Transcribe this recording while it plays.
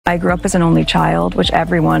I grew up as an only child, which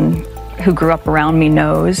everyone who grew up around me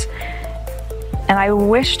knows. And I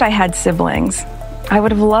wished I had siblings. I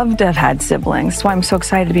would have loved to have had siblings. That's why I'm so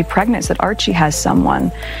excited to be pregnant, so that Archie has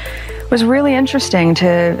someone. It was really interesting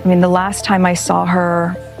the last time I saw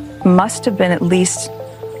her must have been at least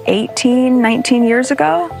 18, 19 years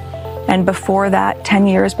ago. And before that, 10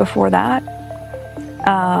 years before that.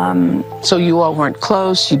 So you all weren't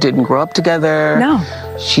close? You didn't grow up together?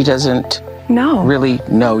 No. She doesn't really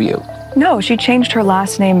know you? No, she changed her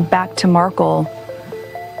last name back to Markle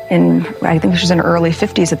I think she was in her early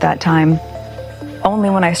 50s at that time, only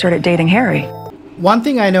when I started dating Harry. One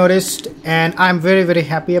thing I noticed, and I'm very, very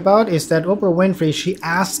happy about, is that Oprah Winfrey, she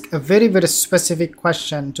asked a very, very specific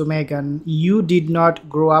question to Meghan. You did not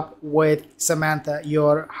grow up with Samantha,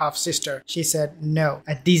 your half-sister. She said, no,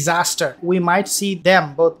 a disaster. We might see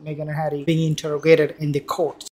them, both Meghan and Harry, being interrogated in the court.